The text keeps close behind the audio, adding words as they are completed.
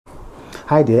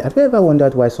Hi there. Have you ever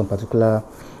wondered why some particular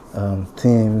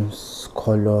themes,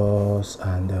 colors,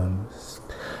 and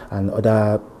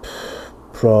other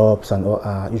props and all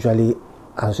are usually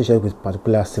associated with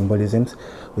particular symbolisms,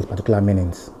 with particular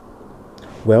meanings?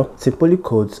 Well, symbolic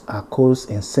codes are codes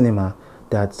in cinema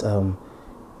that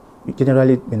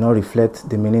generally may not reflect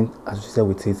the meaning associated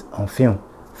with it on film.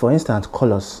 For instance,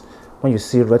 colors. When you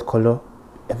see red color,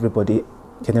 everybody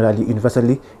generally,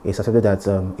 universally, is accepted that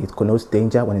it connotes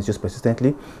danger when it's used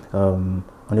persistently. On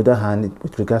the other hand,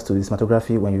 with regards to the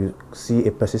cinematography, when you see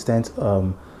a persistent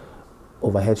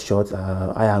overhead shot,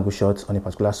 high angle shots on a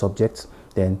particular subject,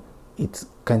 then it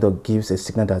kind of gives a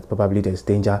signal that probably there's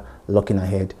danger lurking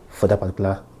ahead for that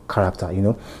particular character, you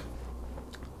know.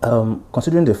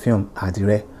 Considering the film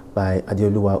Adire by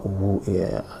Adeoluwa,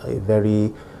 a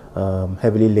very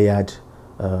heavily layered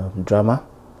drama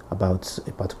about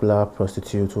a particular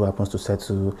prostitute who happens to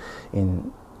settle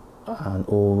in an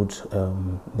old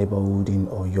neighborhood in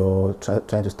Oyo,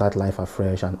 trying to start life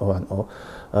afresh and all.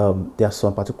 There are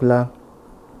some particular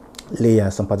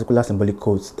layers, some particular symbolic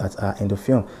codes that are in the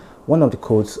film. One of the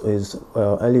codes is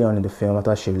early on in the film,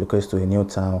 after she relocates to a new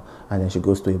town and then she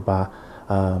goes to a bar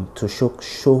to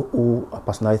show who her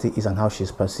personality is and how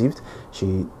she's perceived.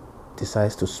 She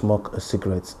decides to smoke a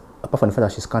cigarette. Apart from the fact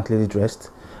that she's scantily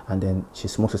dressed, and then she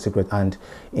smokes a cigarette. And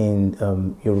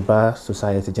in Yoruba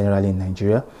society, generally in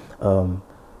Nigeria,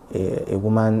 a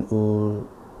woman who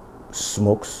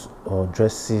smokes or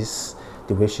dresses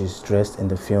the way she's dressed in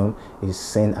the film is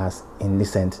seen as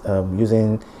indecent.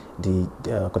 Using the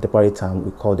contemporary term,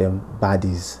 we call them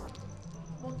baddies.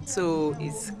 So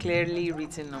it's clearly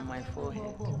written on my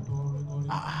forehead.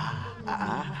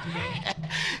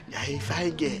 Yeah, if I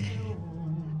get,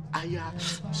 I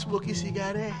smoking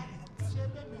cigarette.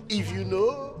 If you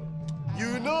know,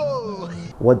 you know.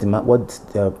 What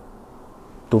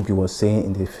Toby was saying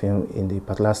in the film, in the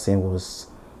particular scene, was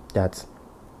that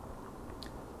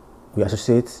we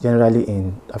associate generally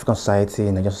in African society,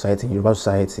 in Nigerian society, in Yoruba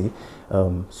society,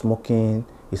 smoking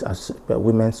is as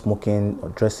women smoking or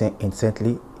dressing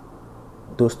indecently.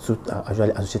 Those two are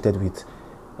actually associated with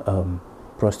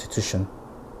prostitution.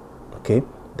 Okay,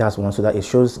 that's one. So that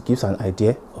it gives an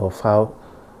idea of how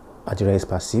Adire is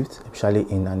perceived, especially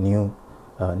in a new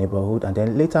neighborhood. And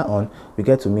then later on, we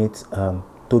get to meet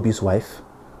Toby's wife,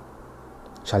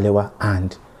 Shalewa,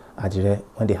 and Adire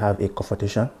when they have a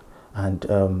confrontation. And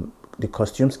the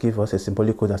costumes give us a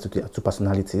symbolic code as to the two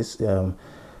personalities.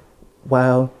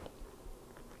 While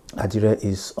Adire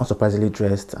is unsurprisingly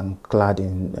dressed and clad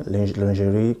in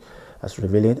lingerie, as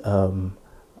revealing,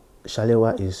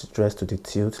 Shalewa is dressed to the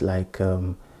tilt like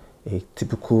a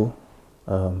typical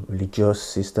religious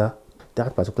sister.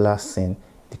 That particular scene,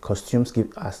 the costumes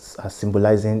give us as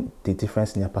symbolizing the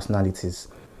difference in their personalities.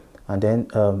 And then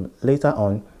later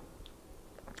on,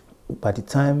 by the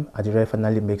time Adire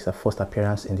finally makes her first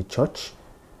appearance in the church,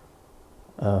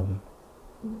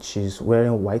 she's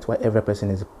wearing white, while every person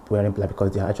is wearing black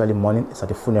because they are actually mourning. It's at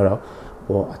the funeral,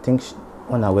 but I think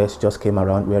unaware she just came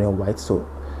around wearing white, so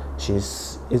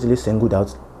she's easily singled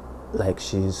out, like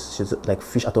she's like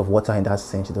fish out of water in that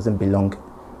scene. She doesn't belong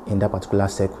in that particular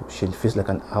circle. She feels like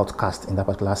an outcast in that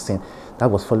particular scene. That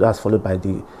was followed by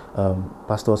the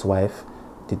pastor's wife,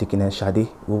 the deaconess Shadi,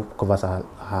 who covers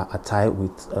her attire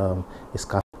with a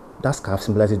scarf. That scarf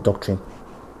symbolizes doctrine,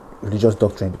 religious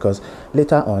doctrine, because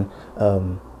later on,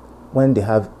 when they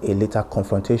have a later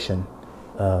confrontation,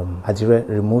 Adire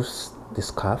removes the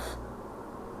scarf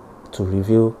to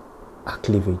reveal her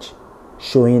cleavage,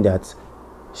 showing that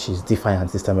she's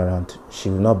defiant this time around. She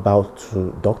will not bow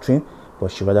to doctrine,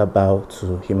 but she rather bow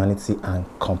to humanity and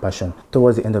compassion.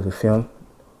 Towards the end of the film,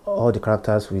 all the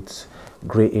characters with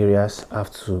gray areas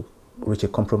have to reach a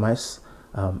compromise,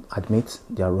 admit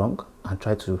they are wrong, and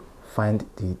try to find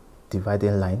the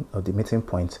dividing line or the meeting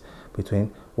point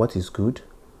between what is good,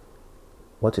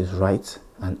 what is right,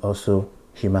 and also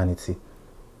humanity.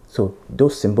 So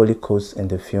those symbolic codes in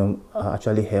the film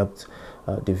actually helped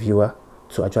the viewer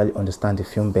to actually understand the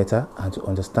film better and to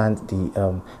understand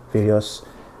the various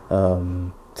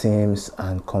themes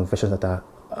and conventions that are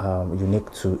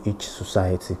unique to each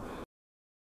society.